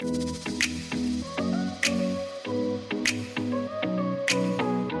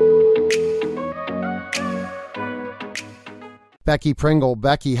Becky Pringle.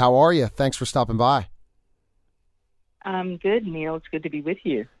 Becky, how are you? Thanks for stopping by. I'm good, Neil. It's good to be with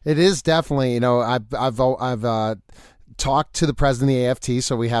you. It is definitely, I've talked to the president of the AFT,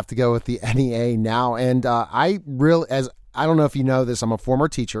 so we have to go with the NEA now. And I don't know if you know this, I'm a former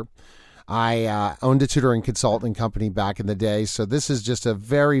teacher. I owned a tutoring consulting company back in the day. So this is just a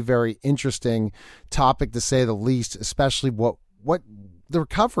very, very interesting topic to say the least, especially what the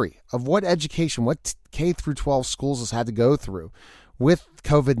recovery of what education, what K through 12 schools has had to go through with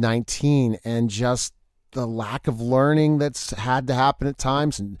COVID-19 and just the lack of learning that's had to happen at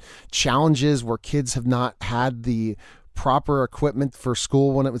times and challenges where kids have not had the proper equipment for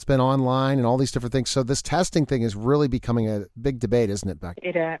school when it's been online and all these different things. So this testing thing is really becoming a big debate, isn't it, Becky?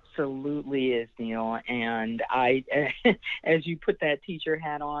 It absolutely is, Neil. And I, as you put that teacher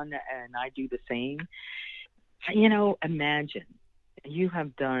hat on, and I do the same, imagine you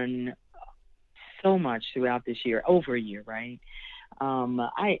have done so much throughout this year, over a year, right?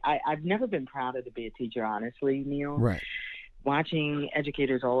 I've never been prouder to be a teacher, honestly, Neil. Right. Watching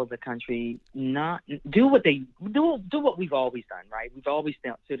educators all over the country not do what we've always done, right? We've always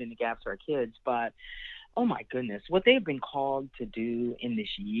stood in the gaps for our kids, but oh my goodness, what they've been called to do in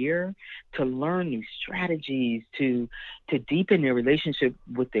this year, to learn new strategies, to deepen their relationship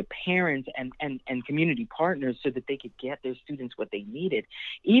with their parents and community partners so that they could get their students what they needed,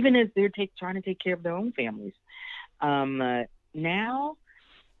 even as they're trying to take care of their own families. Now,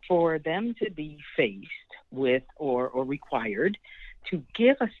 for them to be faced with or required to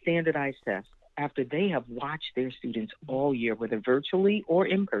give a standardized test after they have watched their students all year, whether virtually or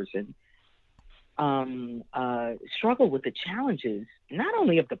in person, struggle with the challenges, not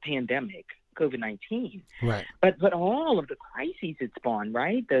only of the pandemic, COVID-19, right, but all of the crises it's spawned,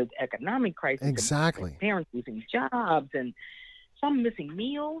 right? The economic crisis, exactly, parents losing jobs and some missing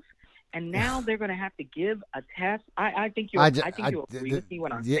meals. And now they're going to have to give a test. I think you'll agree with me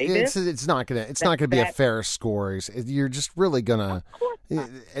when I say this. It's not gonna be a fair score. You're just really gonna,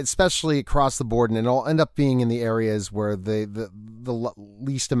 especially across the board, and it'll end up being in the areas where the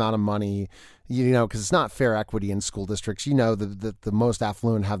least amount of money, because it's not fair equity in school districts. The most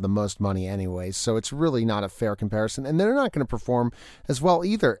affluent have the most money anyway, so it's really not a fair comparison, and they're not going to perform as well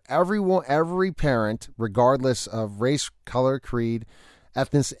either. Every parent, regardless of race, color, creed,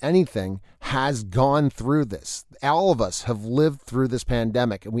 ethnicity, anything, has gone through this. All of us have lived through this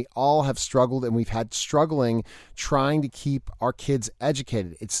pandemic, and we all have struggled, and we've had struggling trying to keep our kids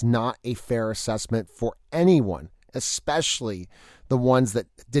educated. It's not a fair assessment for anyone, especially the ones that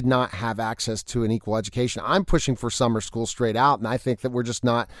did not have access to an equal education. I'm pushing for summer school straight out, and I think that we're just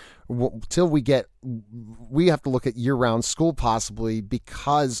not, till we have to look at year-round school possibly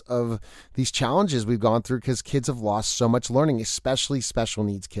because of these challenges we've gone through, because kids have lost so much learning, especially special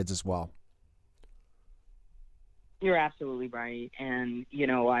needs kids as well. You're absolutely right. And,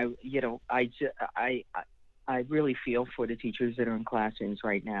 I really feel for the teachers that are in classrooms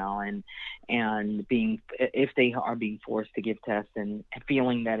right now and if they are being forced to give tests and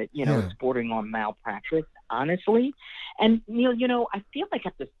feeling that it's bordering on malpractice, honestly. And Neil, I feel like I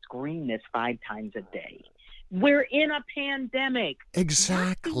have to scream this 5 times a day. We're in a pandemic.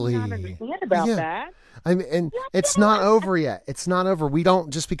 Exactly. I understand about that. I mean, and it's not over yet. It's not over. We don't,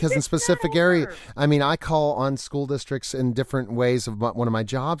 just because in specific area. I mean, I call on school districts in different ways of one of my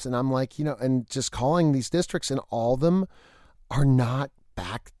jobs, and I'm like, and just calling these districts, and all of them are not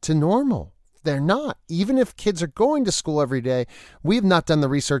back to normal. They're not. Even if kids are going to school every day, we have not done the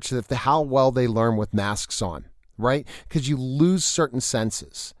research of how well they learn with masks on. Right? Because you lose certain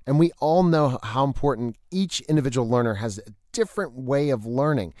senses. And we all know how important each individual learner has a different way of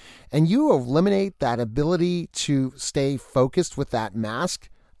learning. And you eliminate that ability to stay focused with that mask.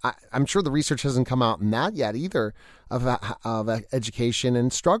 I'm sure the research hasn't come out in that yet either of education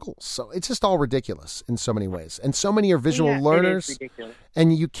and struggles. So it's just all ridiculous in so many ways. And so many are visual learners.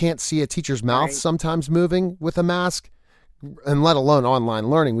 And you can't see a teacher's mouth sometimes moving with a mask. And let alone online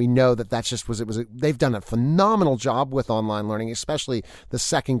learning. We know that's just they've done a phenomenal job with online learning, especially the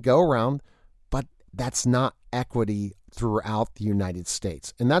second go around, but that's not equity throughout the United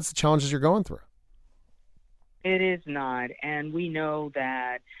States. And that's the challenges you're going through. It is not. And we know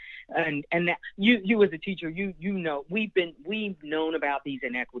that, and that you as a teacher, we've known about these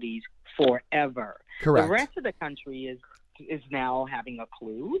inequities forever. Correct. The rest of the country is now having a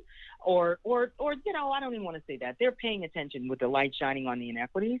clue, or I don't even want to say that. They're paying attention with the light shining on the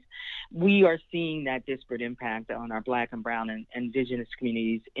inequities. We are seeing that disparate impact on our Black and Brown and Indigenous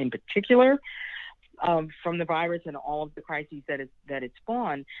communities in particular, from the virus and all of the crises that it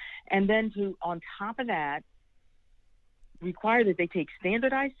spawned. And then on top of that, require that they take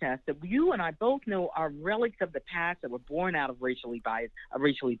standardized tests that you and I both know are relics of the past that were born out of a racially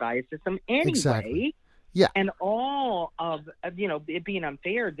biased system anyway. Exactly. Yeah. And all of it being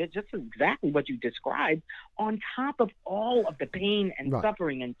unfair, that just exactly what you described, on top of all of the pain and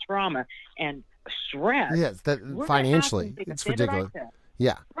suffering and trauma and stress. Yes, that financially, it's ridiculous.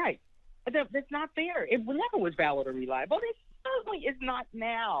 Yeah. Right. That's not fair. It never was valid or reliable. It certainly is not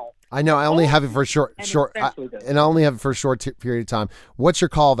now. I know. I only have it for and I only have it for a short period of time. What's your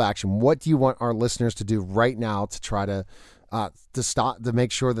call of action? What do you want our listeners to do right now to try to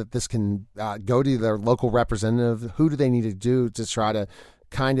make sure that this can go to their local representative? Who do they need to do to try to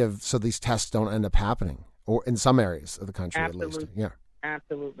so these tests don't end up happening, or in some areas of the country at least? Yeah,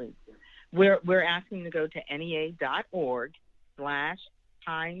 absolutely. We're asking to go to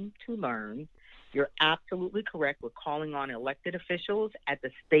NEA.org/time to learn. You're absolutely correct. We're calling on elected officials at the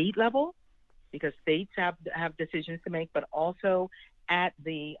state level, because states have decisions to make, but also at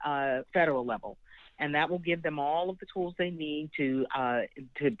the federal level. And that will give them all of the tools they need to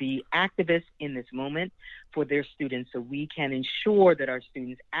be activists in this moment for their students, so we can ensure that our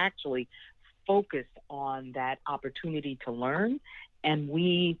students actually focus on that opportunity to learn, and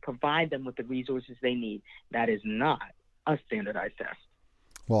we provide them with the resources they need. That is not a standardized test.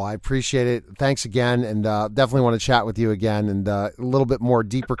 Well, I appreciate it. Thanks again, and definitely want to chat with you again, and a little bit more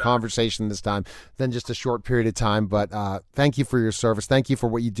deeper conversation this time than just a short period of time. But thank you for your service. Thank you for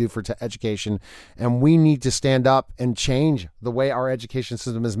what you do for education. And we need to stand up and change the way our education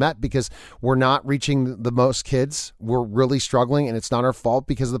system is met, because we're not reaching the most kids. We're really struggling, and it's not our fault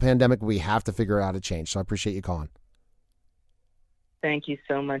because of the pandemic. We have to figure out how to change. So I appreciate you calling. Thank you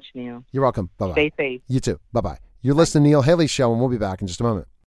so much, Neil. You're welcome. Bye-bye. Stay safe. You too. Bye-bye. You're listening to Neil Haley Show, and we'll be back in just a moment.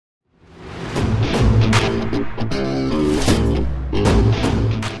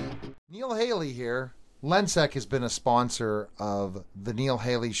 Neil Haley here. Lensec has been a sponsor of the Neil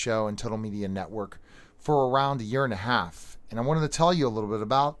Haley Show and Total Media Network for around a year and a half, and I wanted to tell you a little bit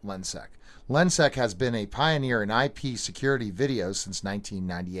about Lensec. Lensec has been a pioneer in IP security video since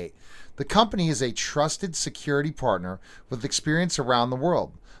 1998. The company is a trusted security partner with experience around the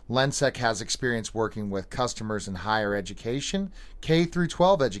world. Lensec has experience working with customers in higher education, K through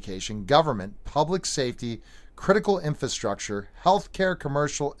 12 education, government, public safety, critical infrastructure, healthcare,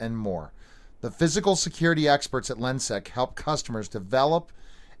 commercial, and more. The physical security experts at Lensec help customers develop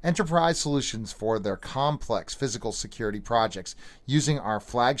enterprise solutions for their complex physical security projects using our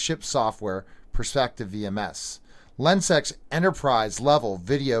flagship software, Perspective VMS. Lensec's enterprise-level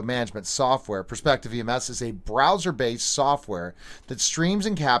video management software, Perspective VMS, is a browser-based software that streams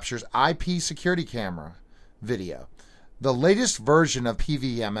and captures IP security camera video. The latest version of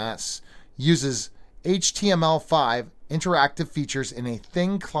PVMS uses HTML5 interactive features in a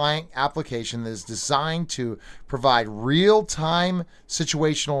thin client application that is designed to provide real-time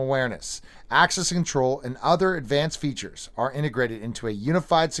situational awareness. Access control and other advanced features are integrated into a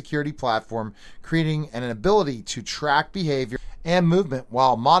unified security platform, creating an ability to track behavior and movement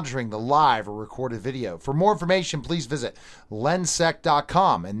while monitoring the live or recorded video. For more information, please visit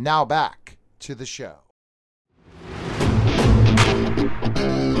lensec.com. And now back to the show.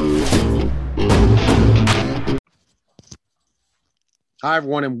 Hi,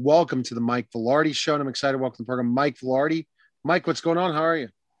 everyone, and welcome to the Mike Velarde Show. And I'm excited to welcome to the program Mike Velarde. Mike, what's going on? How are you?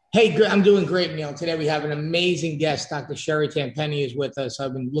 Hey, good. I'm doing great, Neil. Today we have an amazing guest. Dr. Sherry Tenpenny is with us.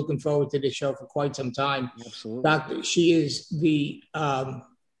 I've been looking forward to this show for quite some time. Absolutely. She is the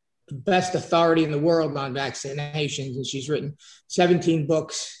best authority in the world on vaccinations, and she's written 17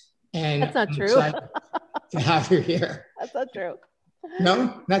 books. And that's not true. To have her here. That's not true.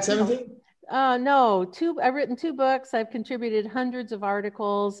 No, not 17? No, I've written 2 books. I've contributed hundreds of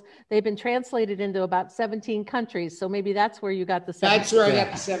articles. They've been translated into about 17 countries. So maybe that's where you got the 17. That's where I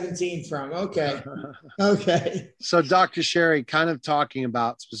got the 17 from. Okay. Okay. So Dr. Sherry, kind of talking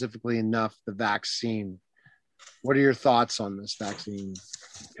about specifically enough the vaccine. What are your thoughts on this vaccine?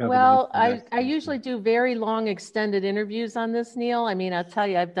 Well, I usually do very long extended interviews on this, Neil. I mean, I'll tell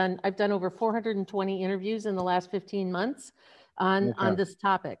you, I've done over 420 interviews in the last 15 months. On this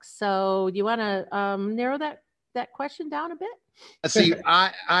topic. So do you want to narrow that question down a bit? See,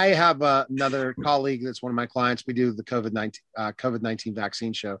 I have another colleague that's one of my clients. We do the COVID-19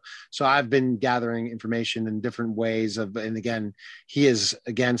 vaccine show. So I've been gathering information in different ways and again, he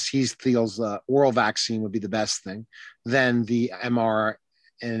feels the oral vaccine would be the best thing. Then the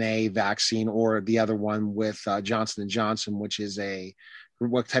mRNA vaccine, or the other one with Johnson & Johnson, which is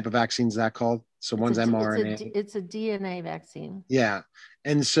what type of vaccine is that called? So one's mRNA. It's a DNA vaccine. Yeah.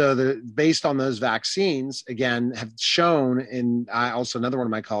 And so based on those vaccines, again, have shown, and I also, another one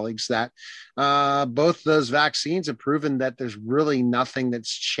of my colleagues, that both those vaccines have proven that there's really nothing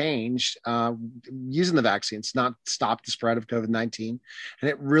that's changed using the vaccines, not stop the spread of COVID-19. And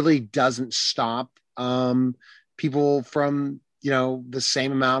it really doesn't stop people from, the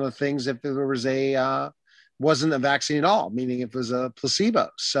same amount of things if there was wasn't a vaccine at all, meaning if it was a placebo.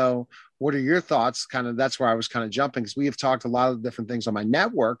 So what are your thoughts? That's where I was kind of jumping, because we have talked a lot of different things on my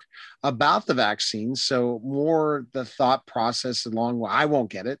network about the vaccines. So more the thought process I won't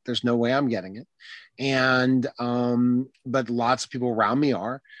get it. There's no way I'm getting it. And, but lots of people around me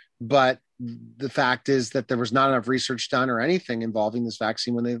are. But the fact is that there was not enough research done or anything involving this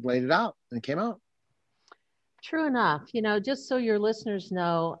vaccine when they laid it out and it came out. True enough. Just so your listeners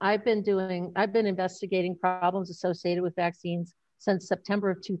know, I've been investigating problems associated with vaccines since September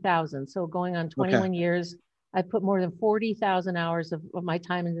of 2000. So going on 21 years, I put more than 40,000 hours of my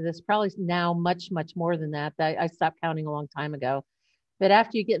time into this, probably now much, much more than that. I stopped counting a long time ago. But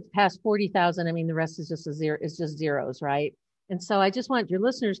after you get past 40,000, the rest is just zeros, right? And so I just want your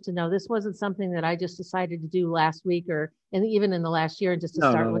listeners to know this wasn't something that I just decided to do last week and even in the last year, just to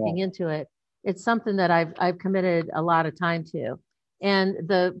start looking into it. It's something that I've committed a lot of time to. And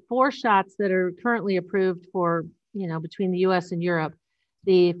the 4 shots that are currently approved for, between the US and Europe,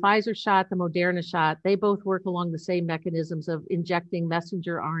 the Pfizer shot, the Moderna shot, they both work along the same mechanisms of injecting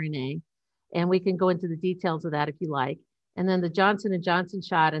messenger RNA. And we can go into the details of that if you like. And then the Johnson & Johnson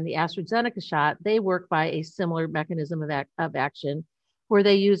shot and the AstraZeneca shot, they work by a similar mechanism of action, where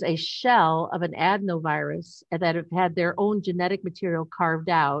they use a shell of an adenovirus that have had their own genetic material carved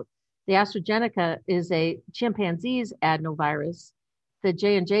out. The AstraZeneca is a chimpanzee's adenovirus. The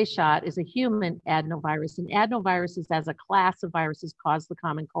J&J shot is a human adenovirus. And adenoviruses as a class of viruses cause the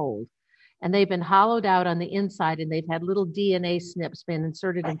common cold. And they've been hollowed out on the inside, and they've had little DNA snips been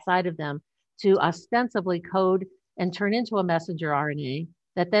inserted inside of them to ostensibly code and turn into a messenger RNA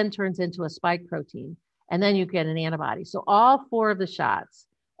that then turns into a spike protein. And then you get an antibody. So all 4 of the shots,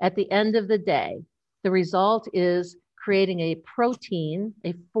 at the end of the day, the result is creating a protein,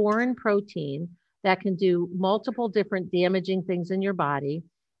 a foreign protein that can do multiple different damaging things in your body.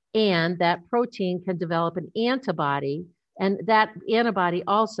 And that protein can develop an antibody. And that antibody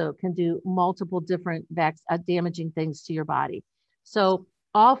also can do multiple different damaging things to your body. So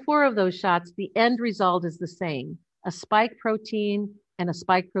all 4 of those shots, the end result is the same, a spike protein and a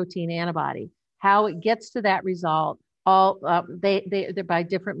spike protein antibody. How it gets to that result, they're by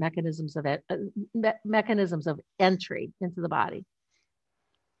different mechanisms of entry into the body.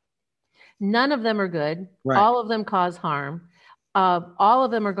 None of them are good. Right. All of them cause harm. All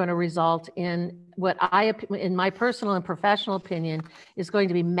of them are going to result in what in my personal and professional opinion, is going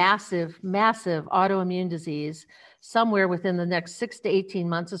to be massive, massive autoimmune disease somewhere within the next 6 to 18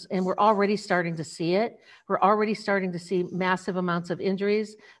 months. And we're already starting to see it. We're already starting to see massive amounts of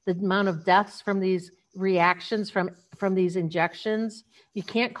injuries. The amount of deaths from these reactions from these injections, you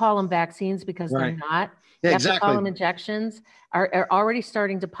can't call them vaccines because they're not. You have to call them injections, are already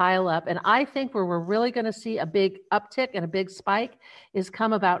starting to pile up. And I think where we're really going to see a big uptick and a big spike is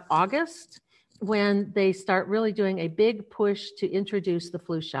come about August, when they start really doing a big push to introduce the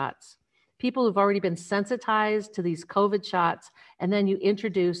flu shots. People who've already been sensitized to these COVID shots, and then you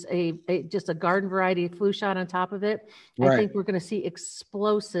introduce just a garden variety flu shot on top of it. I think we're going to see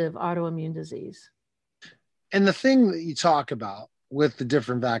explosive autoimmune disease. And the thing that you talk about with the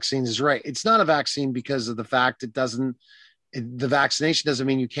different vaccines is right. It's not a vaccine because of the fact the vaccination doesn't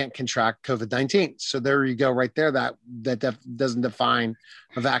mean you can't contract COVID-19. So there you go, right there. That doesn't define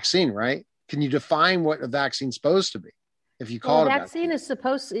a vaccine, right? Can you define what a vaccine's supposed to be? If you call it a vaccine, is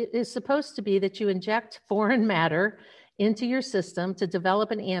supposed to be that you inject foreign matter into your system to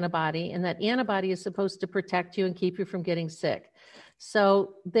develop an antibody, and that antibody is supposed to protect you and keep you from getting sick.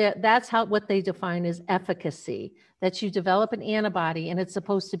 So that's what they define as efficacy, that you develop an antibody and it's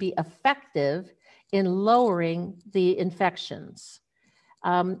supposed to be effective in lowering the infections.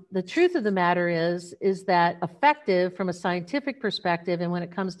 The truth of the matter is that effective from a scientific perspective, and when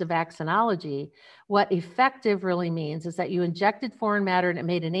it comes to vaccinology, what effective really means is that you injected foreign matter and it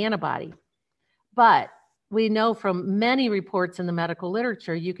made an antibody. But we know from many reports in the medical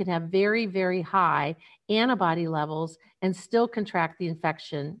literature, you can have very, very high antibody levels and still contract the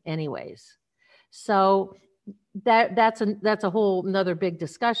infection anyways. So that's a whole another big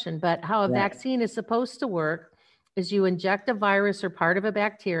discussion. But how a vaccine is supposed to work is you inject a virus or part of a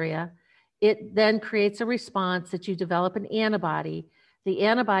bacteria. It then creates a response that you develop an antibody. The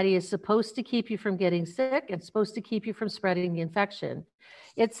antibody is supposed to keep you from getting sick and supposed to keep you from spreading the infection.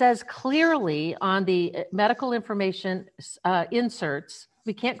 It says clearly on the medical information inserts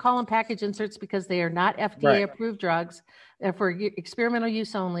We can't call them package inserts because they are not FDA approved drugs. They're for experimental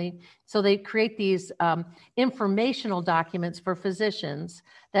use only. So they create these informational documents for physicians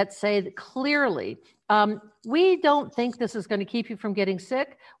that say that clearly, we don't think this is going to keep you from getting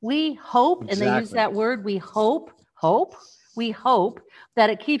sick. We hope, and they use that word, we hope that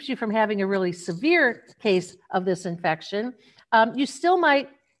it keeps you from having a really severe case of this infection. You still might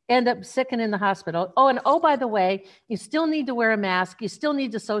end up sick and in the hospital. Oh, by the way, you still need to wear a mask. You still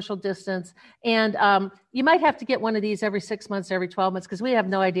need to social distance. And you might have to get one of these every 6 months, every 12 months, because we have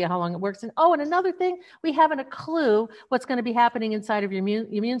no idea how long it works. And another thing, we haven't a clue what's going to be happening inside of your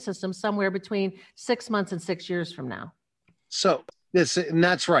immune system somewhere between 6 months and 6 years from now. So and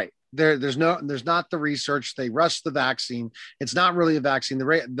that's right. There's not the research. They rushed the vaccine. It's not really a vaccine.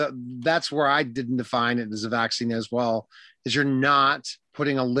 That's where I didn't define it as a vaccine as well, is you're not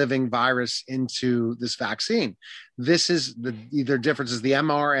putting a living virus into this vaccine. This is either difference is the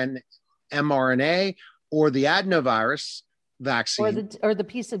mRNA or the adenovirus vaccine, or the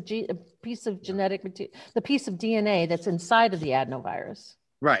piece of genetic material, the piece of DNA that's inside of the adenovirus.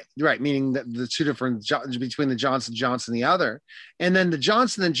 Right. Meaning that the two different between the Johnson & Johnson and the other. And then the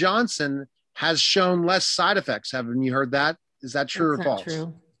Johnson & Johnson has shown less side effects. Haven't you heard that? Is that true or false?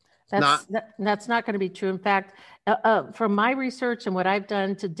 True. That's not going to be true. In fact, from my research and what I've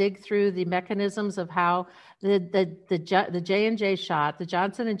done to dig through the mechanisms of how the J&J shot, the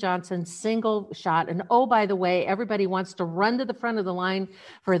Johnson & Johnson single shot, and by the way, everybody wants to run to the front of the line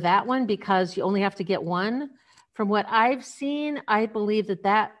for that one because you only have to get one. From what I've seen, I believe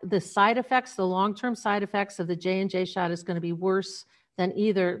that the side effects, the long-term side effects of the J&J shot is going to be worse than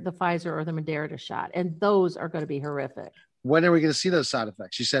either the Pfizer or the Moderna shot. And those are going to be horrific. When are we going to see those side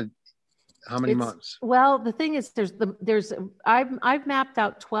effects? You said how many months? Well, the thing is, I've mapped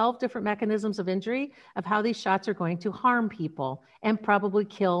out 12 different mechanisms of injury of how these shots are going to harm people and probably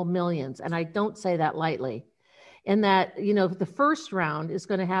kill millions. And I don't say that lightly. In that, the first round is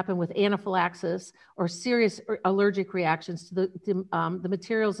going to happen with anaphylaxis or serious allergic reactions to the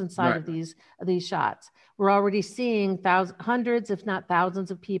materials inside of these shots. We're already seeing hundreds, if not thousands,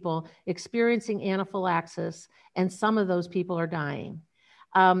 of people experiencing anaphylaxis, and some of those people are dying.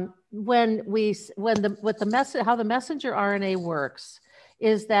 How the messenger RNA works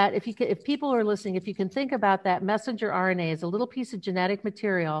is that if people are listening, if you can think about that messenger RNA as a little piece of genetic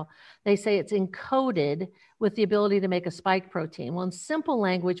material, they say it's encoded with the ability to make a spike protein. Well, in simple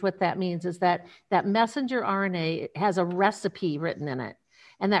language, what that means is that messenger RNA has a recipe written in it.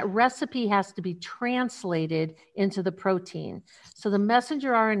 And that recipe has to be translated into the protein. So the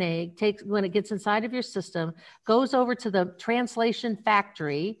messenger RNA when it gets inside of your system, goes over to the translation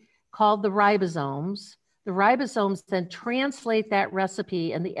factory called the ribosomes. The ribosomes then translate that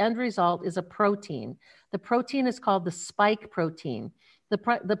recipe, and the end result is a protein. The protein is called the spike protein.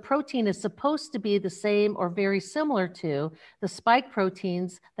 The protein is supposed to be the same or very similar to the spike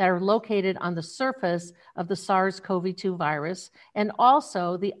proteins that are located on the surface of the SARS-CoV-2 virus, and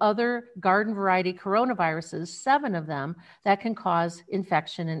also the other garden variety coronaviruses, 7 of them, that can cause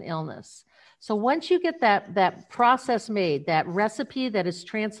infection and illness. So once you get that process made, that recipe that is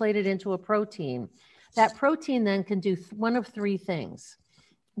translated into a protein, that protein then can do one of 3 things.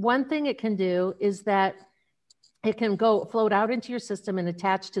 One thing it can do is that it can float out into your system and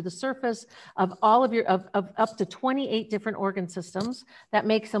attach to the surface of all of of up to 28 different organ systems. That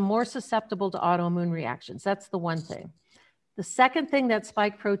makes them more susceptible to autoimmune reactions. That's the one thing. The second thing that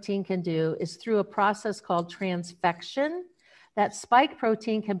spike protein can do is through a process called transfection. That spike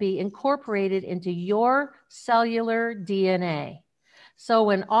protein can be incorporated into your cellular DNA. So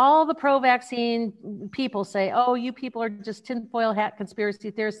when all the pro-vaccine people say, you people are just tinfoil hat conspiracy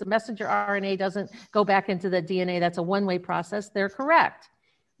theorists, the messenger RNA doesn't go back into the DNA, that's a one-way process, they're correct.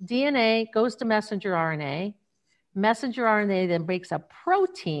 DNA goes to messenger RNA. Messenger RNA then makes a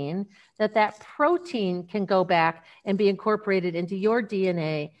protein that protein can go back and be incorporated into your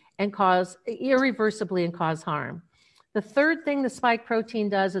DNA and irreversibly cause harm. The third thing the spike protein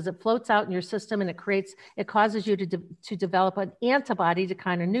does is it floats out in your system and it causes you to develop an antibody to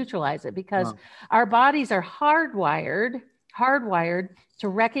kind of neutralize it, because our bodies are hardwired to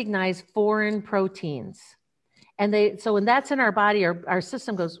recognize foreign proteins. And so when that's in our body, our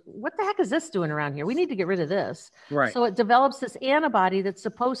system goes, what the heck is this doing around here? We need to get rid of this. Right. So it develops this antibody that's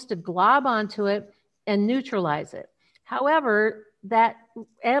supposed to glob onto it and neutralize it. However, that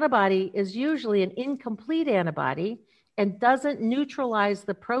antibody is usually an incomplete antibody and doesn't neutralize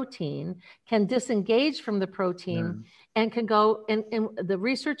the protein, can disengage from the protein, and can go, and the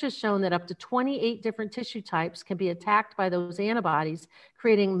research has shown that up to 28 different tissue types can be attacked by those antibodies,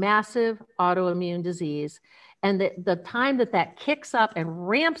 creating massive autoimmune disease. And the time that kicks up and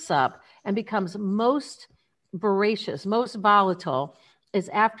ramps up and becomes most voracious, most volatile is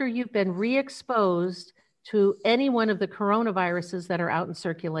after you've been re-exposed to any one of the coronaviruses that are out in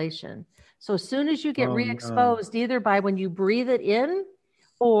circulation. So as soon as you get re-exposed, either by when you breathe it in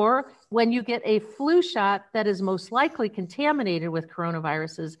or when you get a flu shot that is most likely contaminated with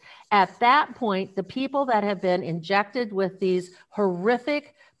coronaviruses, at that point, the people that have been injected with these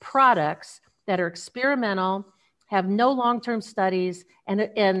horrific products that are experimental, have no long-term studies,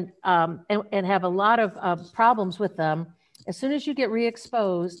 and have a lot of problems with them. As soon as you get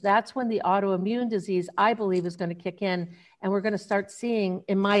re-exposed, that's when the autoimmune disease, I believe, is going to kick in. And we're going to start seeing,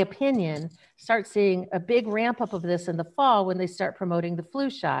 in my opinion, a big ramp up of this in the fall when they start promoting the flu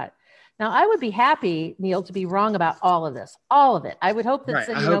shot. Now, I would be happy, Neil, to be wrong about all of this, all of it. I would hope that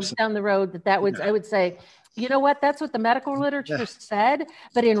down the road I would say, you know what, that's what the medical literature said,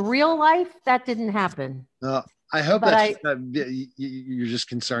 but in real life, that didn't happen. I hope you're just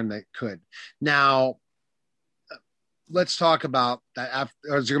concerned that it could. Now, let's talk about that.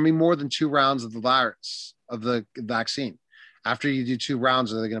 Is there going to be more than 2 rounds of the virus, of the vaccine? After you do 2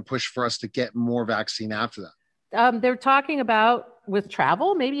 rounds, are they going to push for us to get more vaccine after that? They're talking about with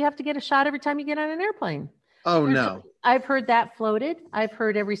travel, maybe you have to get a shot every time you get on an airplane. Oh, no. I've heard that floated. I've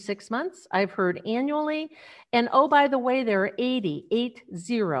heard every 6 months. I've heard annually. And oh, by the way, there are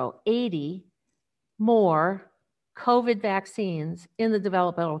 80 more COVID vaccines in the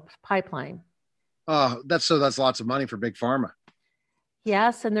developmental pipeline. Oh, that's lots of money for Big Pharma.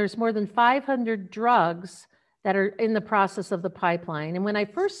 Yes, and there's more than 500 drugs that are in the process of the pipeline. And when I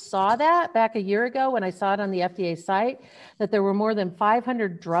first saw that back a year ago, when I saw it on the FDA site, that there were more than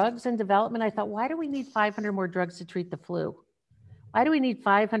 500 drugs in development, I thought, why do we need 500 more drugs to treat the flu? Why do we need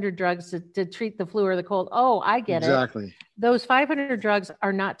 500 drugs to treat the flu or the cold? Oh, I get it. Exactly. Those 500 drugs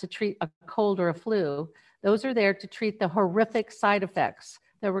are not to treat a cold or a flu. Those are there to treat the horrific side effects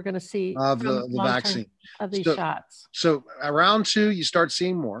that we're going to see of the vaccine of these shots. So at round 2, you start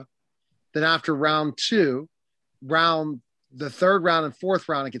seeing more. Then after round 2, the 3rd round and 4th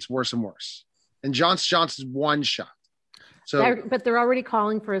round, it gets worse and worse. And Johnson & Johnson's 1 shot. So, but they're already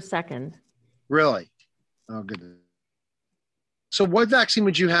calling for a second. Really? Oh, goodness. So what vaccine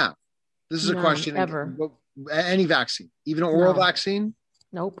would you have? This is a question. Ever. Any vaccine, even an oral vaccine?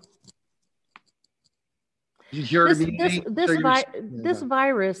 Nope. You hear this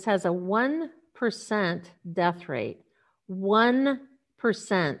virus has a 1% death rate. 1%.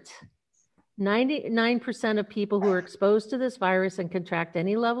 99% of people who are exposed to this virus and contract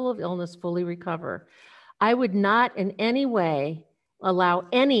any level of illness fully recover. I would not in any way allow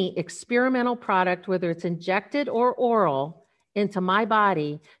any experimental product, whether it's injected or oral, into my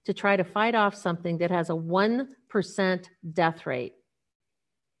body to try to fight off something that has a 1% death rate.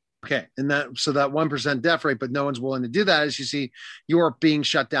 Okay. And that 1% death rate, but no one's willing to do that. As you see, Europe being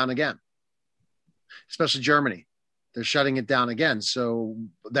shut down again, especially Germany. They're shutting it down again. So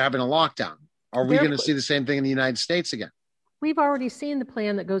they're having a lockdown. Are we going to see the same thing in the United States again? We've already seen the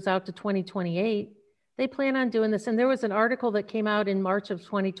plan that goes out to 2028. They plan on doing this. And there was an article that came out in March of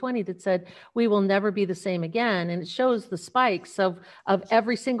 2020 that said, we will never be the same again. And it shows the spikes of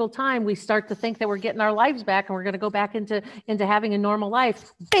every single time we start to think that we're getting our lives back and we're going to go back into having a normal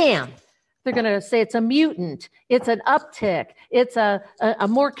life. Bam! They're going to say it's a mutant. It's an uptick. It's a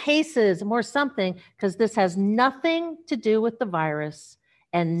more cases, more something, because this has nothing to do with the virus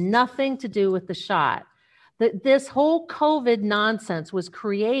and nothing to do with the shot. This whole COVID nonsense was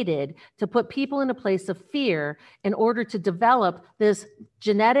created to put people in a place of fear in order to develop this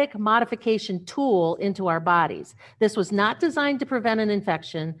genetic modification tool into our bodies. This was not designed to prevent an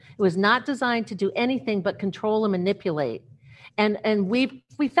infection. It was not designed to do anything but control and manipulate. And we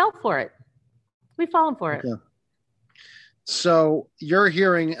fell for it. We've fallen for it. Yeah. So you're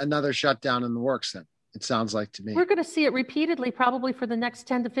hearing another shutdown in the works then, it sounds like to me. We're going to see it repeatedly probably for the next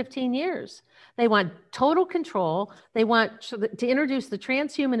 10 to 15 years. They want total control. They want to introduce the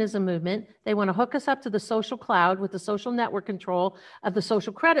transhumanism movement. They want to hook us up to the social cloud with the social network control of the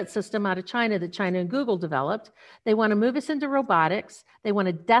social credit system out of China that China and Google developed. They want to move us into robotics. They want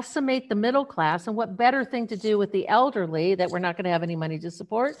to decimate the middle class. And what better thing to do with the elderly that we're not going to have any money to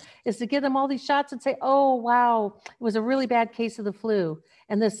support is to give them all these shots and say, oh, wow, it was a really bad case of the flu.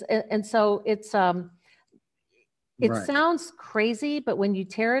 And so it's, it sounds crazy, but when you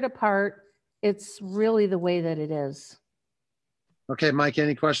tear it apart, it's really the way that it is. Okay, Mike,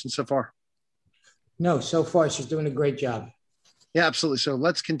 any questions so far? No, so far she's doing a great job. Yeah, absolutely. So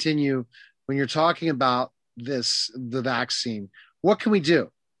let's continue. When you're talking about the vaccine, what can we do?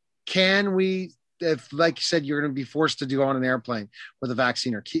 Can we if like you said, you're going to be forced to go on an airplane with a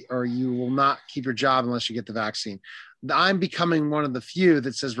vaccine, or you will not keep your job unless you get the vaccine. I'm becoming one of the few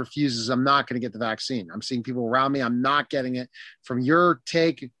that says refuses. I'm not going to get the vaccine. I'm seeing people around me. I'm not getting it. From your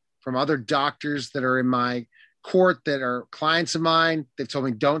take, from other doctors that are in my court that are clients of mine, they've told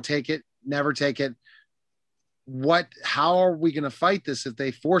me don't take it, never take it. How are we going to fight this if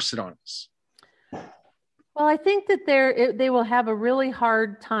they force it on us? Well, I think that they will have a really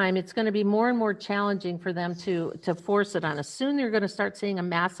hard time. It's going to be more and more challenging for them to force it on us. Soon you're going to start seeing a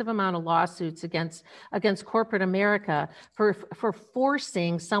massive amount of lawsuits against corporate America for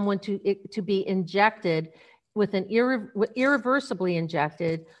forcing someone to be injected with irreversibly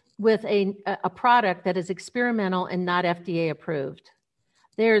injected with a product that is experimental and not FDA approved.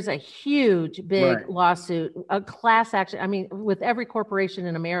 There's a huge, big lawsuit, a class action, I mean, with every corporation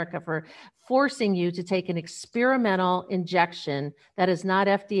in America for forcing you to take an experimental injection that is not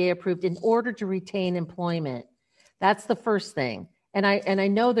FDA approved in order to retain employment. That's the first thing. And I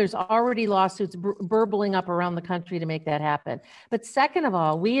know there's already lawsuits burbling up around the country to make that happen. But second of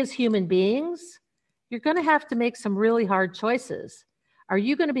all, we as human beings, you're going to have to make some really hard choices. Are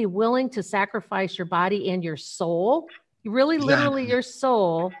you going to be willing to sacrifice your body and your soul? Really, literally your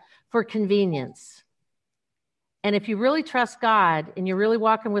soul for convenience. And if you really trust God and you're really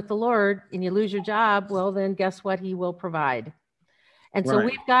walking with the Lord and you lose your job, well, then guess what? He will provide. And so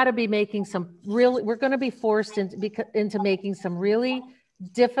we've got to be making we're going to be forced into making some really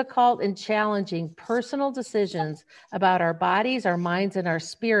difficult and challenging personal decisions about our bodies, our minds, and our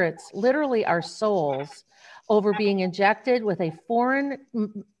spirits, literally our souls, over being injected with foreign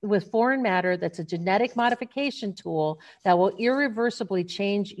matter that's a genetic modification tool that will irreversibly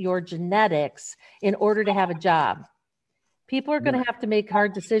change your genetics in order to have a job. People are going to have to make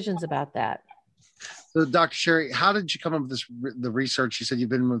hard decisions about that. So, Dr. Sherry, how did you come up with the research? You said you've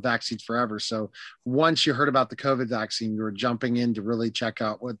been with vaccines forever. So once you heard about the COVID vaccine, you were jumping in to really check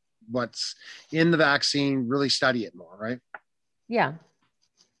out what's in the vaccine, really study it more, right? Yeah.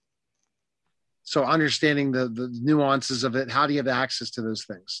 So understanding the nuances of it, how do you have access to those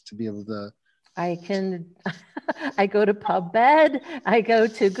things to be able to? I go to PubMed, I go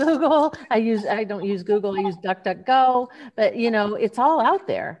to Google, I don't use Google, I use DuckDuckGo, but it's all out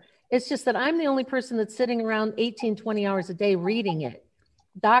there. It's just that I'm the only person that's sitting around 18, 20 hours a day reading it.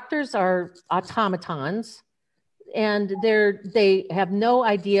 Doctors are automatons and they have no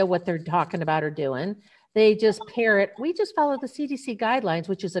idea what they're talking about or doing. They just parrot. We just follow the CDC guidelines,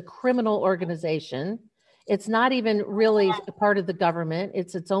 which is a criminal organization. It's not even really a part of the government.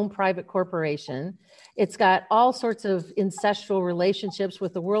 It's its own private corporation. It's got all sorts of incestual relationships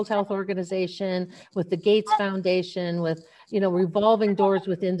with the World Health Organization, with the Gates Foundation, with, revolving doors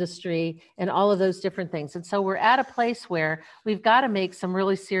with industry and all of those different things. And so we're at a place where we've got to make some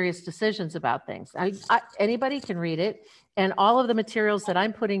really serious decisions about things. Anybody can read it. And all of the materials that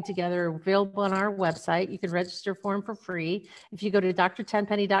I'm putting together are available on our website. You can register for them for free. If you go to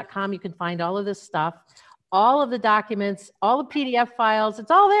drtenpenny.com, you can find all of this stuff, all of the documents, all the PDF files.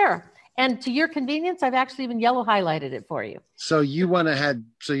 It's all there. And to your convenience, I've actually even yellow highlighted it for you. So you went ahead.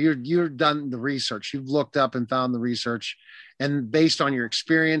 So you're done the research. You've looked up and found the research. And based on your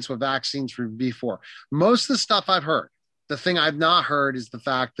experience with vaccines from before, most of the stuff I've heard, the thing I've not heard is the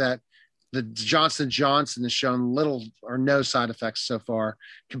fact that the Johnson & Johnson has shown little or no side effects so far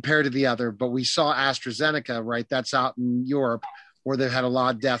compared to the other. But we saw AstraZeneca, right? That's out in Europe where they've had a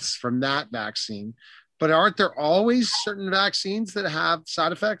lot of deaths from that vaccine. But aren't there always certain vaccines that have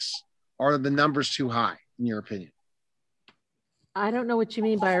side effects? Or are the numbers too high, in your opinion? I don't know what you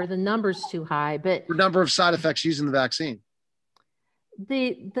mean by are the numbers too high, but the number of side effects using the vaccine.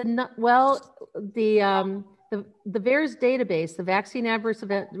 The VAERS database, the Vaccine Adverse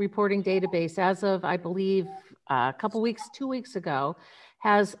Event Reporting Database, as of, I believe, 2 weeks ago,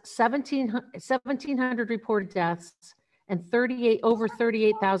 has 1,700 reported deaths and over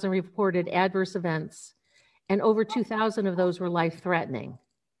 38,000 reported adverse events, and over 2,000 of those were life-threatening.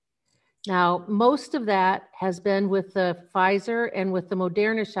 Now, most of that has been with the Pfizer and with the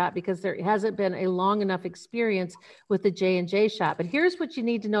Moderna shot because there hasn't been a long enough experience with the J&J shot. But here's what you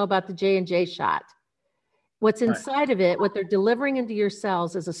need to know about the J&J shot. What's inside of it, what they're delivering into your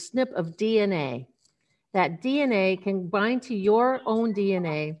cells is a snip of DNA. That DNA can bind to your own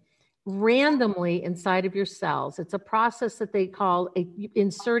DNA randomly inside of your cells. It's a process that they call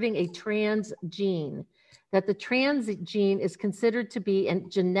inserting a transgene. That the transgene is considered to be a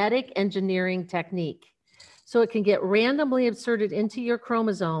genetic engineering technique. So it can get randomly inserted into your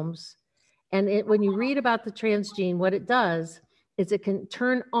chromosomes. And when you read about the transgene, what it does is it can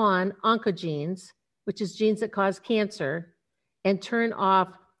turn on oncogenes, which is genes that cause cancer, and turn off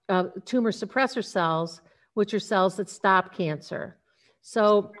tumor suppressor cells, which are cells that stop cancer.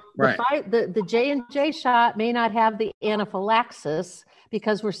 So Right. the J&J shot may not have the anaphylaxis,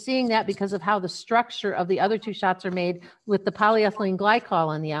 because we're seeing that because of how the structure of the other two shots are made with the polyethylene glycol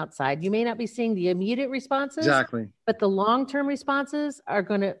on the outside. You may not be seeing the immediate responses, Exactly. but the long-term responses are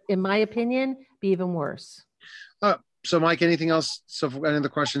going to, in my opinion, be even worse. So, Mike, anything else? So, any other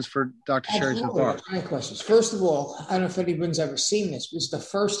questions for Dr. Sherry so far? Any questions? First of all, I don't know if anyone's ever seen this. This is the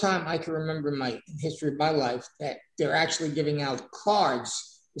first time I can remember in my history of my life that they're actually giving out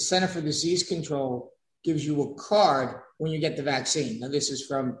cards. The Center for Disease Control gives you a card when you get the vaccine. Now, this is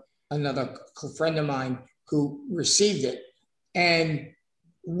from another friend of mine who received it. And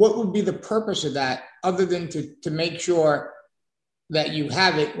what would be the purpose of that, other than to make sure that you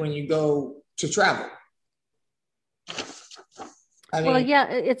have it when you go to travel? Well, yeah,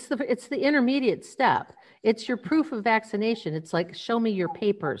 it's the intermediate step. It's your proof of vaccination. It's like, show me your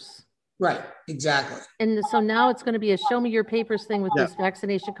papers. Right, exactly. And so now it's going to be a show me your papers thing with this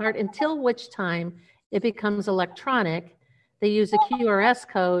vaccination card, until which time it becomes electronic. They use a QRS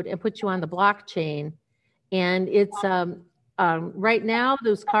code and put you on the blockchain. And it's right now,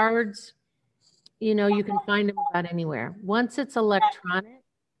 those cards, you know, you can find them about anywhere. Once it's electronic,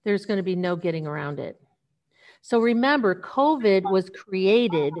 there's going to be no getting around it. So remember, COVID was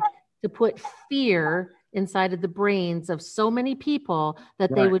created to put fear inside of the brains of so many people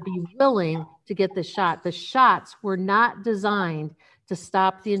that they would be willing to get the shot. The shots were not designed to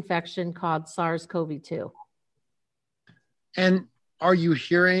stop the infection called SARS-CoV-2. And are you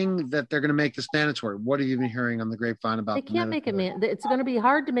hearing that they're going to make this mandatory? What have you been hearing on the grapevine about? They can't make it it's going to be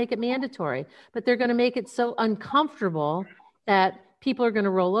hard to make it mandatory, but they're going to make it so uncomfortable that people are going to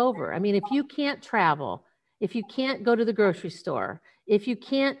roll over. I mean, if you can't travel, if you can't go to the grocery store, if you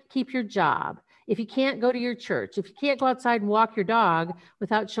can't keep your job, if you can't go to your church, if you can't go outside and walk your dog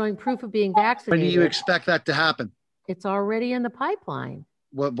without showing proof of being vaccinated. When do you expect that to happen? It's already in the pipeline.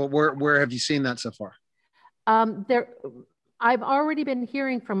 But where have you seen that so far? I've already been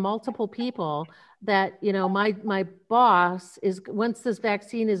hearing from multiple people that, you know, my boss is, once this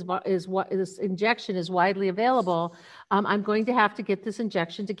vaccine this injection is widely available, I'm going to have to get this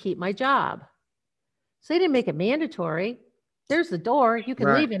injection to keep my job. So they didn't make it mandatory. There's the door. You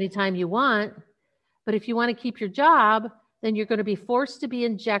can leave anytime you want. But if you want to keep your job, then you're going to be forced to be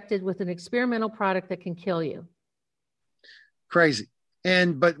injected with an experimental product that can kill you. Crazy.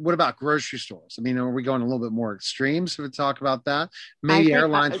 But what about grocery stores? I mean, are we going a little bit more extremes if we talk about that? Maybe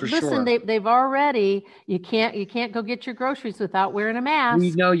airlines for sure. Listen, they've already, you can't go get your groceries without wearing a mask. We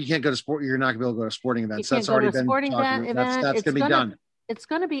know you can't go to sport. You're not going to be able to go to sporting events. That's already been talked about. That's going to be done. It's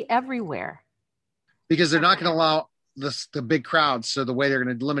going to be everywhere. Because they're not going to allow the big crowds. So the way they're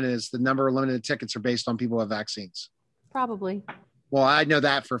going to limit it is the number of limited tickets are based on people who have vaccines. Probably. Well, I know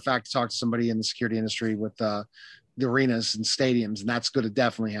that for a fact. To talk to somebody in the security industry with the arenas and stadiums, and that's going to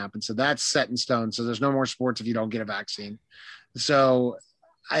definitely happen. So that's set in stone. So there's no more sports if you don't get a vaccine. So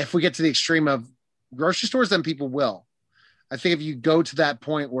if we get to the extreme of grocery stores, then people will. I think if you go to that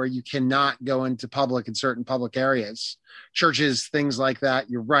point where you cannot go into public in certain public areas, churches, things like that,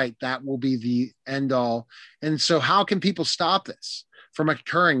 you're right, that will be the end all. And so how can people stop this from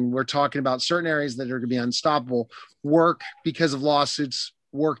occurring? We're talking about certain areas that are going to be unstoppable. Work because of lawsuits,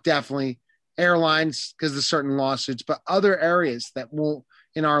 work definitely. Airlines because of certain lawsuits, but other areas that will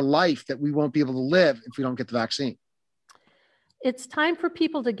in our life that we won't be able to live if we don't get the vaccine. It's time for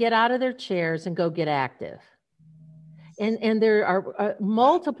people to get out of their chairs and go get active. And there are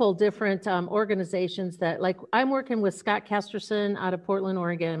multiple different organizations that, like, I'm working with Scott Kesterson out of Portland,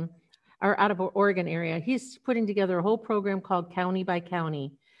 Oregon, or out of Oregon area. He's putting together a whole program called County by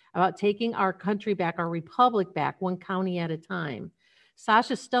County about taking our country back, our republic back, one county at a time.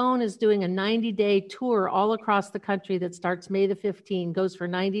 Sasha Stone is doing a 90-day tour all across the country that starts May the 15th, goes for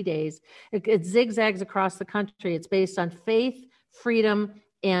 90 days. It zigzags across the country. It's based on faith, freedom,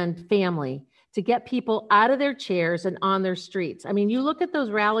 and family, to get people out of their chairs and on their streets. I mean, you look at those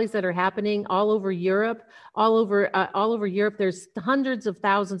rallies that are happening all over Europe, all over Europe, there's hundreds of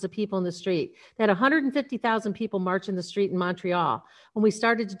thousands of people in the street. They had 150,000 people march in the street in Montreal. When we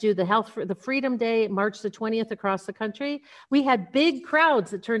started to do the Freedom Day, March the 20th across the country, we had big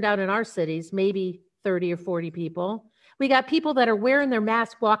crowds that turned out in our cities, maybe 30 or 40 people. We got people that are wearing their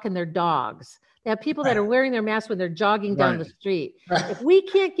mask, walking their dogs. They have people that are wearing their masks when they're jogging down the street. If we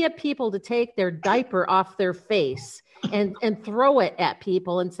can't get people to take their diaper off their face and throw it at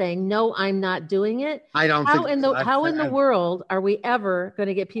people and saying, no, I'm not doing it. I don't how think in the world are we ever going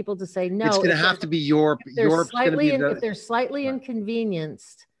to get people to say no? It's going to have to be Europe. If they're slightly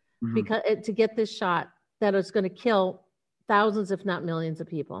inconvenienced because to get this shot that is going to kill thousands, if not millions of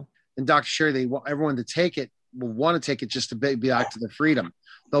people. And Dr. Sherry, they want everyone to take it, will want to take it just to be back to their freedom.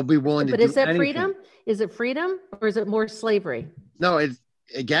 They'll be willing to do anything. But is that freedom? Is it freedom or is it more slavery? No,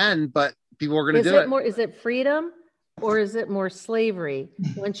 but people are going to do it. Is it freedom or is it more slavery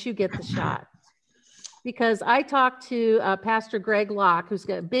once you get the shot? Because I talked to Pastor Greg Locke, who's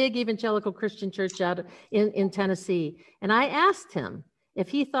got a big evangelical Christian church out in Tennessee. And I asked him if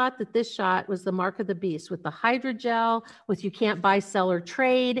he thought that this shot was the mark of the beast, with the hydrogel, with you can't buy, sell, or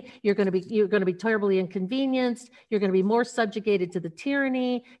trade, you're going to be terribly inconvenienced, you're going to be more subjugated to the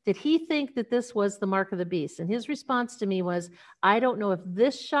tyranny. Did he think that this was the mark of the beast? And his response to me was, I don't know if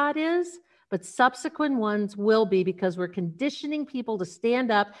this shot is, but subsequent ones will be, because we're conditioning people to stand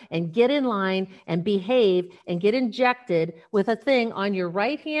up and get in line and behave and get injected with a thing on your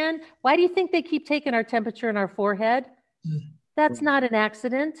right hand. Why do you think they keep taking our temperature in our forehead? That's not an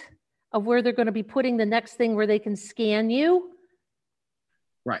accident of where they're going to be putting the next thing where they can scan you.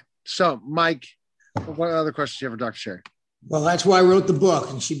 Right. So, Mike, what other questions do you have for Dr. Sherry? Well, that's why I wrote the book,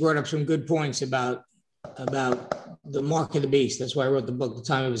 and she brought up some good points about the mark of the beast. That's why I wrote the book, the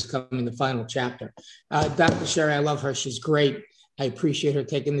time it was coming, the final chapter. Dr. Sherry, I love her. She's great. I appreciate her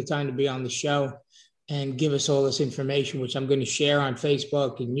taking the time to be on the show and give us all this information, which I'm going to share on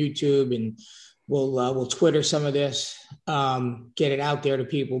Facebook and YouTube, and we'll Twitter some of this, get it out there to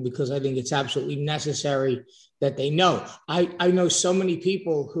people, because I think it's absolutely necessary that they know. I know so many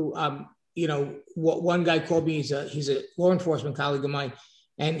people who, one guy called me, he's a law enforcement colleague of mine,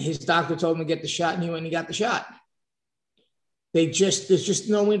 and his doctor told him to get the shot, and he went and he got the shot. There's just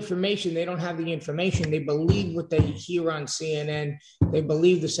no information. They don't have the information. They believe what they hear on CNN. They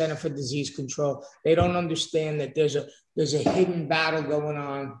believe the Center for Disease Control. They don't understand that there's a hidden battle going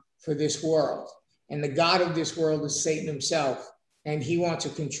on for this world. And the God of this world is Satan himself, and he wants to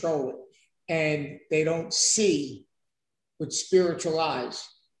control it. And they don't see with spiritual eyes.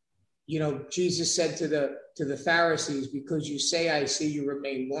 Jesus said to the Pharisees, because you say I see, you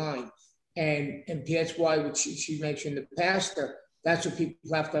remain blind. And that's why what she mentioned, the pastor, that's what people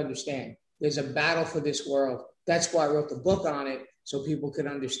have to understand. There's a battle for this world. That's why I wrote the book on it, so people could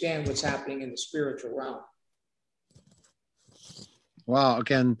understand what's happening in the spiritual realm. Wow.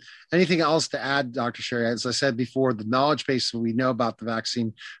 Again, anything else to add, Dr. Sherry? As I said before, the knowledge base we know about the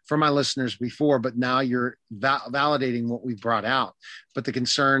vaccine from my listeners before, but now you're validating what we brought out. But the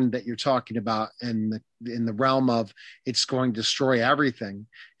concern that you're talking about in the realm of it's going to destroy everything,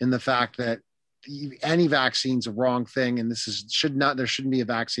 and the fact that any vaccine's a wrong thing, and there shouldn't be a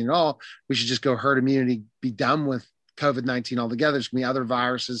vaccine at all. We should just go herd immunity, be done with COVID-19 altogether. There's going to be other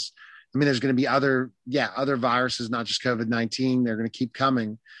viruses. There's going to be other viruses, not just COVID-19. They're going to keep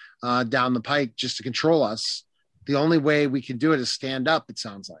coming down the pike just to control us. The only way we can do it is stand up, it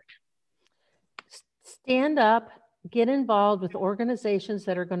sounds like. Stand up, get involved with organizations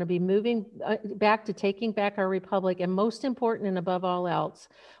that are going to be moving back to taking back our republic. And most important, and above all else,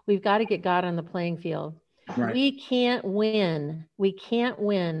 we've got to get God on the playing field. Right. We can't win.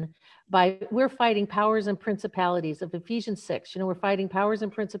 We're fighting powers and principalities of Ephesians 6. We're fighting powers and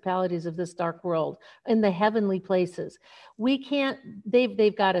principalities of this dark world in the heavenly places. We can't,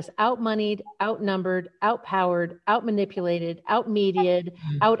 they've got us outmoneyed, outnumbered, outpowered, outmanipulated, outmediated,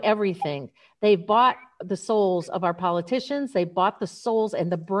 out everything. They've bought the souls of our politicians. They bought the souls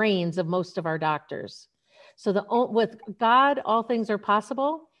and the brains of most of our doctors. So with God, all things are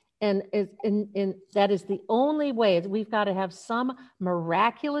possible. And that is the only way. We've got to have some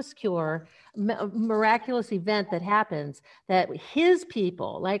miraculous cure, miraculous event that happens, that his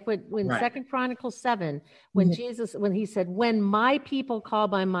people, like when right. 2 Chronicles 7, when Jesus, when he said, when my people call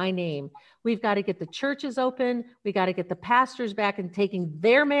by my name, we've got to get the churches open. We got to get the pastors back and taking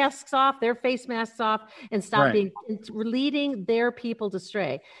their masks off, their face masks off, and stop leading their people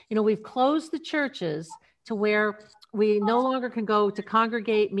astray. We've closed the churches to where we no longer can go to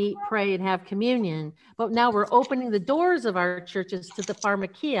congregate, meet, pray, and have communion, but now we're opening the doors of our churches to the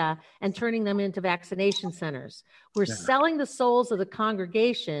pharmakia and turning them into vaccination centers. We're selling the souls of the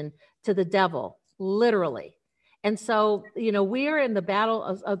congregation to the devil, literally. And so, we are in the battle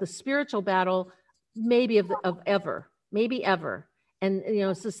of the spiritual battle, maybe of ever. And,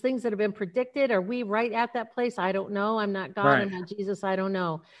 it's just things that have been predicted. Are we right at that place? I don't know. I'm not God. Right. I'm not Jesus. I don't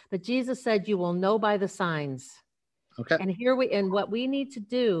know. But Jesus said, you will know by the signs. Okay. And what we need to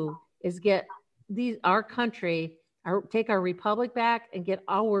do is get our country, take our republic back and get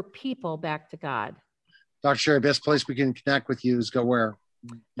our people back to God. Dr. Sherry, best place we can connect with you is go where?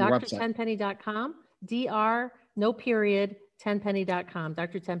 drtenpenny.com, no period, tenpenny.com,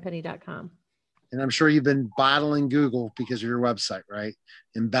 drtenpenny.com. And I'm sure you've been battling Google because of your website, right?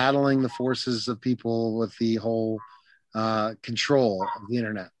 And battling the forces of people with the whole control of the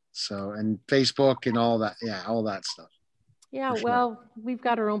internet. So, and Facebook and all that. Yeah, all that stuff. Yeah, well, we've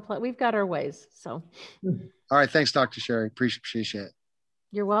got our own we've got our ways. So, all right, thanks, Dr. Sherry. Appreciate it.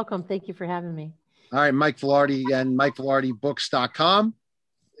 You're welcome. Thank you for having me. All right, Mike Velarde and MikeVelardeBooks.com.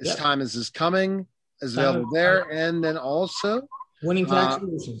 His Time is Coming is available there, and then also Winning Tax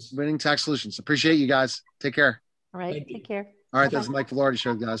Solutions. Winning Tax Solutions. Appreciate you guys. Take care. All right, take care. All right, that's the Mike Velarde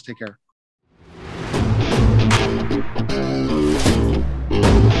Show, guys. Take care.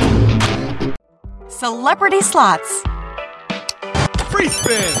 Celebrity Slots. Free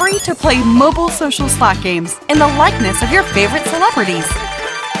spin. Free to play mobile social slot games in the likeness of your favorite celebrities.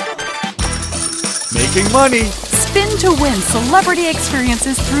 Making money. Spin to win celebrity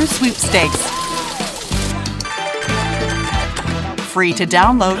experiences through sweepstakes. Free to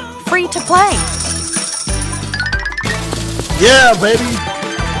download, free to play. Yeah, baby.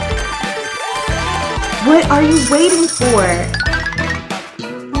 What are you waiting for?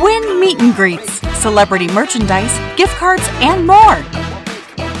 Win meet and greets, celebrity merchandise, gift cards, and more.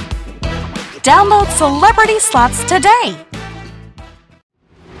 Download Celebrity Slots today.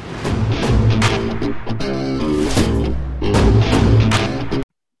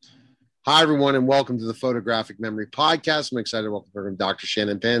 Hi, everyone, and welcome to the Photographic Memory Podcast. I'm excited to welcome Dr.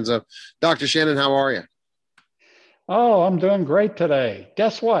 Shannon Panza. Dr. Shannon, how are you? Oh, I'm doing great today.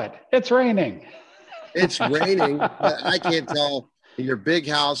 Guess what? It's raining. It's raining, but I can't tell. Your big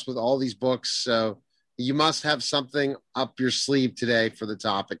house with all these books, so you must have something up your sleeve today for the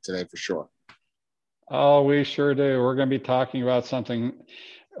topic today for sure. Oh, we sure do. We're going to be talking about something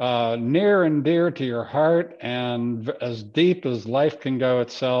near and dear to your heart and as deep as life can go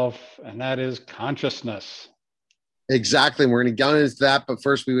itself, and that is consciousness. Exactly. We're going to go into that, but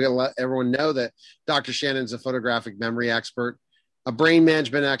first we will let everyone know that Dr. Shannon's a photographic memory expert, a brain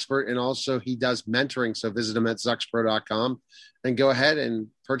management expert, and also he does mentoring. So visit him at zuxpro.com and go ahead and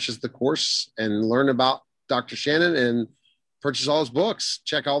purchase the course and learn about Dr. Shannon and purchase all his books.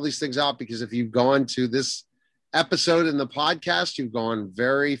 Check all these things out, because if you've gone to this episode in the podcast, you've gone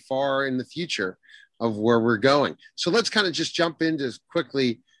very far in the future of where we're going. So let's kind of just jump into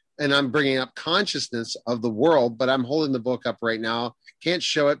quickly. And I'm bringing up consciousness of the world, but I'm holding the book up right now. Can't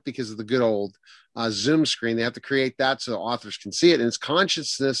show it because of the good old Zoom screen. They have to create that so the authors can see it. And it's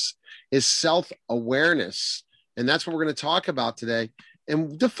consciousness is self-awareness. And that's what we're going to talk about today.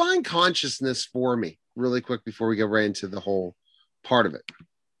 And define consciousness for me really quick before we go right into the whole part of it.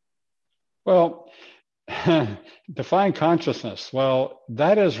 Well, define consciousness. Well,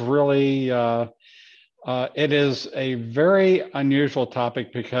 that is really, it is a very unusual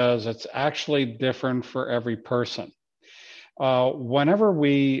topic because it's actually different for every person. Whenever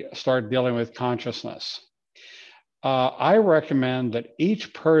we start dealing with consciousness, I recommend that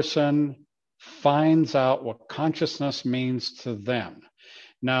each person finds out what consciousness means to them.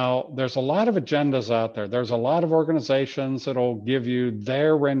 Now, there's a lot of agendas out there. There's a lot of organizations that'll give you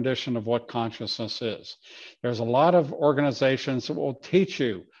their rendition of what consciousness is. There's a lot of organizations that will teach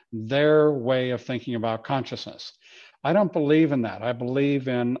you their way of thinking about consciousness. I don't believe in that. I believe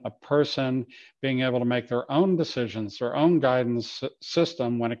in a person being able to make their own decisions, their own guidance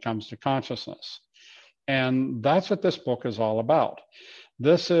system when it comes to consciousness. And that's what this book is all about.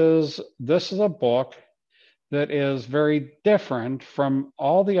 This is a book that is very different from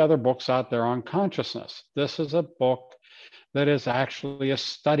all the other books out there on consciousness. This is a book that is actually a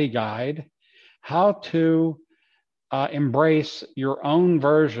study guide, how to embrace your own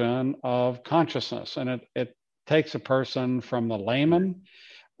version of consciousness. And it takes a person from the layman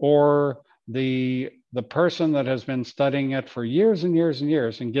or the person that has been studying it for years and years and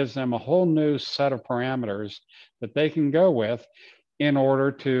years, and gives them a whole new set of parameters that they can go with in order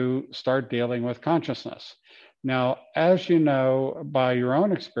to start dealing with consciousness. Now, as you know, by your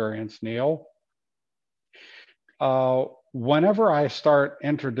own experience, Neil, whenever I start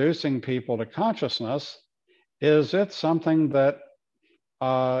introducing people to consciousness, is it something that's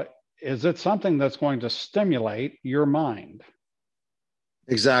going to stimulate your mind?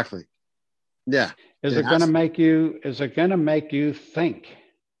 Exactly. Yeah. Is it going to make you think?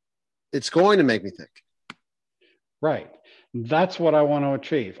 It's going to make me think. Right. That's what I want to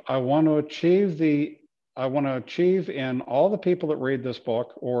achieve. I want to achieve in all the people that read this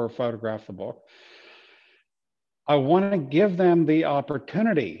book or photograph the book, I want to give them the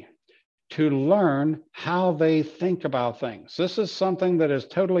opportunity to learn how they think about things. This is something that is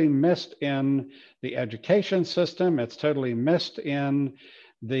totally missed in the education system. It's totally missed in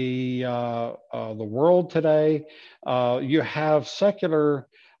the world today. You have secular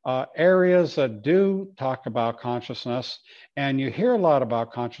areas that do talk about consciousness, and you hear a lot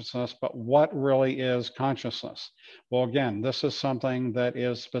about consciousness, but what really is consciousness? Well, again, this is something that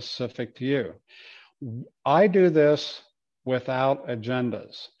is specific to you. I do this without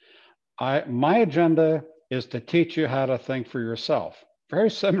agendas. My agenda is to teach you how to think for yourself. Very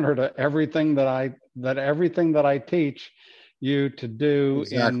similar to everything that I teach you to do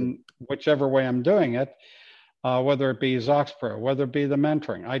in whichever way I'm doing it, whether it be Zoxpro, whether it be the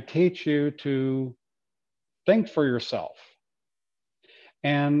mentoring. I teach you to think for yourself.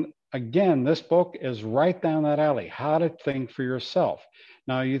 And again, this book is right down that alley, how to think for yourself.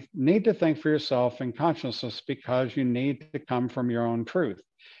 Now, you need to think for yourself in consciousness because you need to come from your own truth.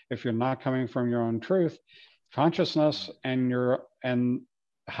 If you're not coming from your own truth, consciousness and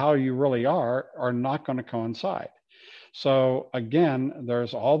how you really are not going to coincide. So again,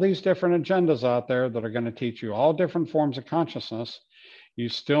 there's all these different agendas out there that are going to teach you all different forms of consciousness. You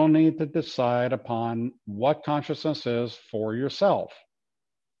still need to decide upon what consciousness is for yourself.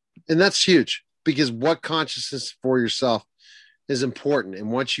 And that's huge, because what consciousness for yourself is important.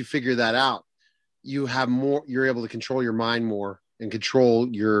 And once you figure that out, you're able to control your mind more and control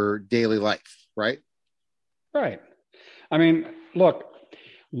your daily life, right? Right. I mean, look,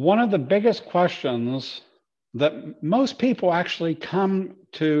 one of the biggest questions that most people actually come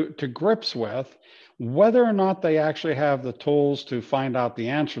to grips with, whether or not they actually have the tools to find out the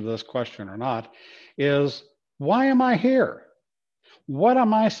answer to this question or not, is why am I here? What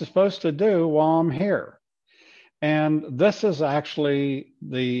am I supposed to do while I'm here? And this is actually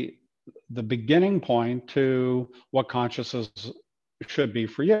the beginning point to what consciousness should be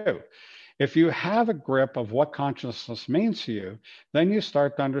for you. If you have a grip of what consciousness means to you, then you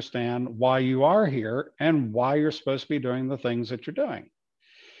start to understand why you are here and why you're supposed to be doing the things that you're doing.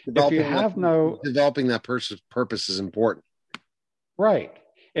 Developing that person's purpose is important. Right.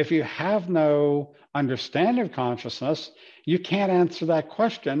 If you have no understanding of consciousness, you can't answer that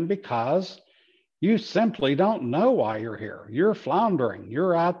question because you simply don't know why you're here. You're floundering.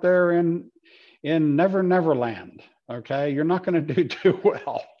 You're out there in Never Land. Okay. You're not going to do too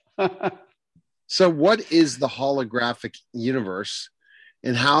well. So what is the holographic universe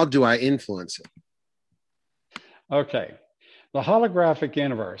and how do I influence it? Okay. The holographic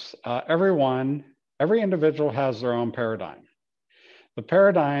universe, every individual has their own paradigm. The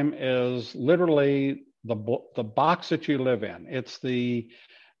paradigm is literally the box that you live in. It's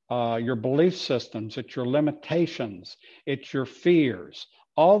your belief systems, it's your limitations, it's your fears.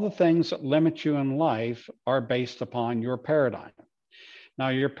 All the things that limit you in life are based upon your paradigm. Now,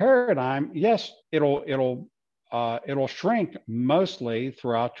 your paradigm, yes, it'll shrink mostly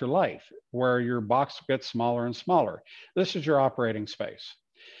throughout your life, where your box gets smaller and smaller. This is your operating space.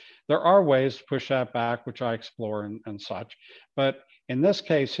 There are ways to push that back, which I explore and such. But in this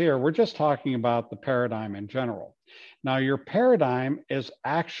case here, we're just talking about the paradigm in general. Now, your paradigm is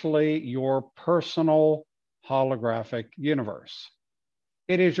actually your personal holographic universe.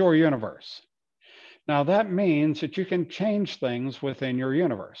 It is your universe. Now, that means that you can change things within your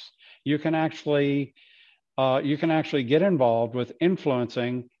universe. You can actually get involved with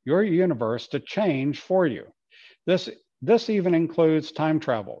influencing your universe to change for you. This even includes time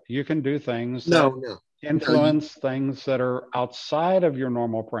travel. You can do things that influence things that are outside of your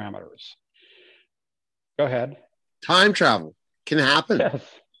normal parameters. Go ahead. Time travel can happen.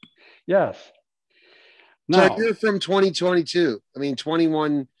 Yes. So I do it from 2022. I mean,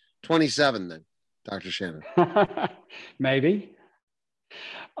 2127 then, Dr. Shannon. Maybe.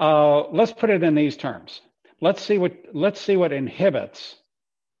 Let's put it in these terms. Let's see what inhibits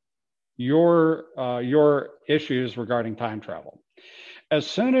your issues regarding time travel. As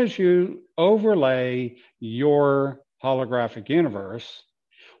soon as you overlay your holographic universe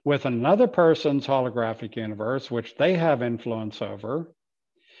with another person's holographic universe, which they have influence over,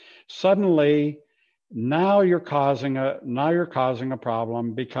 suddenly now you're causing a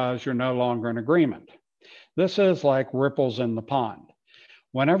problem because you're no longer in agreement. This is like ripples in the pond.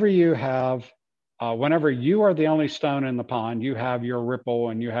 Whenever you are the only stone in the pond, you have your ripple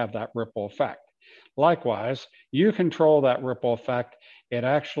and you have that ripple effect. Likewise, you control that ripple effect. It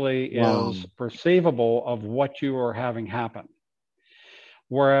actually is perceivable of what you are having happen.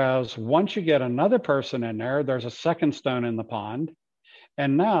 Whereas once you get another person in there, there's a second stone in the pond,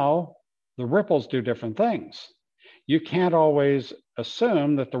 and now the ripples do different things. You can't always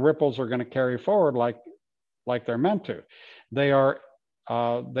assume that the ripples are going to carry forward like they're meant to. They are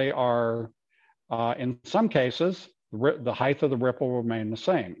in some cases, the height of the ripple will remain the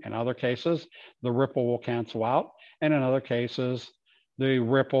same. In other cases, the ripple will cancel out. And in other cases, the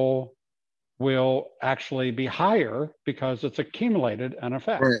ripple will actually be higher because it's accumulated an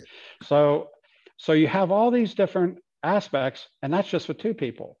effect. Right. So you have all these different aspects, and that's just with two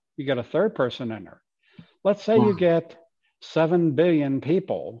people. You get a third person in there. Let's say you get 7 billion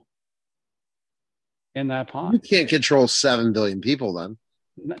people in that pond. You can't control 7 billion people then.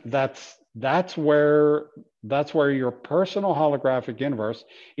 That's where your personal holographic universe,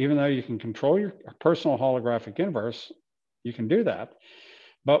 even though you can control your personal holographic universe, you can do that.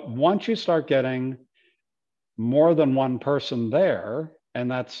 But once you start getting more than one person there, and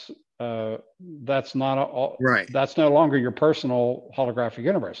that's not right. That's no longer your personal holographic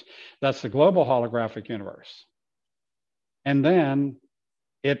universe. That's the global holographic universe. And then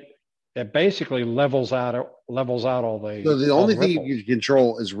it basically levels out all the. So the only thing you can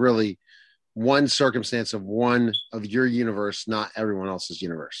control is really one circumstance of one of your universe, not everyone else's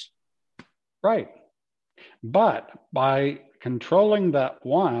universe. Right. But by controlling that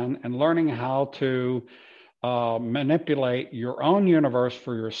one and learning how to manipulate your own universe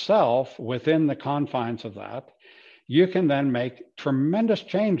for yourself within the confines of that, you can then make tremendous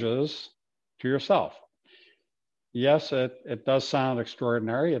changes to yourself. Yes, it does sound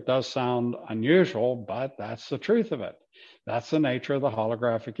extraordinary. It does sound unusual, but that's the truth of it. That's the nature of the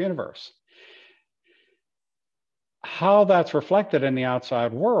holographic universe. How that's reflected in the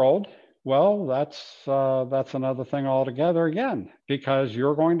outside world, well, that's another thing altogether again, because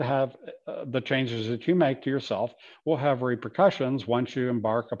you're going to have the changes that you make to yourself will have repercussions once you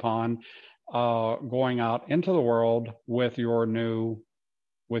embark upon going out into the world with your new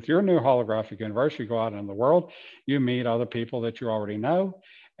holographic universe. You go out in the world, you meet other people that you already know,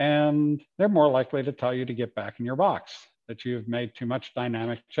 and they're more likely to tell you to get back in your box, that you've made too much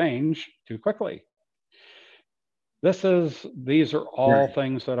dynamic change too quickly. These are all right.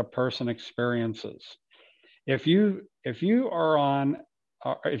 Things that a person experiences. If you're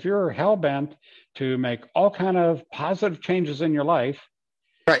hell-bent to make all kind of positive changes in your life,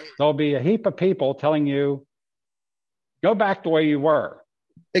 right, there'll be a heap of people telling you, go back the way you were.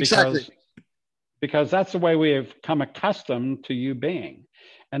 Exactly. Because that's the way we have come accustomed to you being.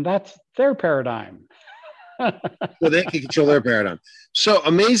 And that's their paradigm. So they can control their paradigm. So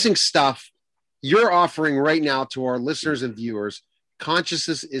amazing stuff. You're offering right now to our listeners and viewers,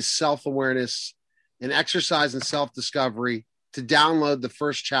 Consciousness is Self-Awareness, an exercise in self-discovery, to download the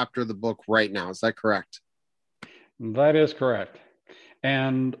first chapter of the book right now. Is that correct? That is correct.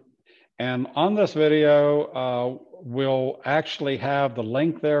 And on this video, we'll actually have the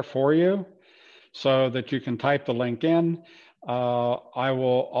link there for you so that you can type the link in. I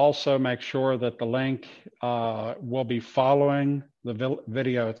will also make sure that the link will be following the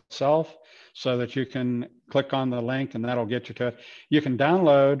video itself so that you can click on the link and that'll get you to it. You can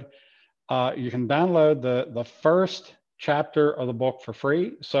download the first chapter of the book for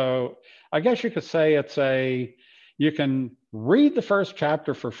free. So I guess you could say you can read the first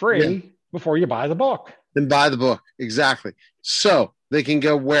chapter for free before you buy the book. Then buy the book. Exactly. So they can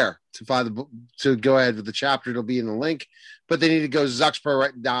go where to buy the book, to go ahead with the chapter. It'll be in the link, but they need to go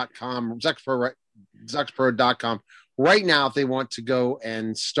zuxpro.com, zuxpro.com right now if they want to go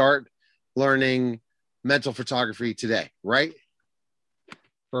and start learning mental photography today, right?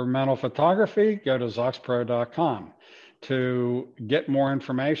 For mental photography, go to zuxpro.com. To get more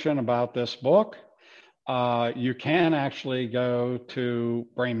information about this book, you can actually go to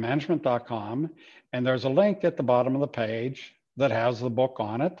brainmanagement.com, and there's a link at the bottom of the page that has the book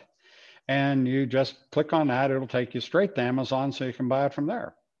on it. And you just click on that. It'll take you straight to Amazon so you can buy it from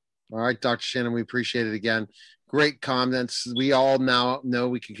there. All right, Dr. Shannon, we appreciate it again. Great comments. We all now know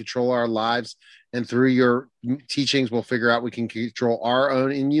we can control our lives. And through your teachings, we'll figure out we can control our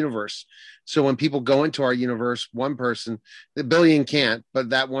own universe. So when people go into our universe, one person, the billion can't, but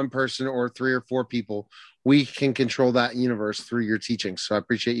that one person or 3 or 4 people, we can control that universe through your teachings. So I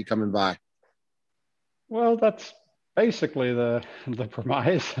appreciate you coming by. Well, that's basically the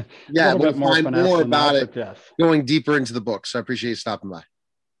premise. Yeah, we'll find more about it, yes. Going deeper into the book. So I appreciate you stopping by.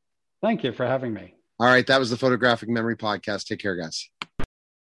 Thank you for having me. All right, that was the Photographic Memory Podcast. Take care, guys.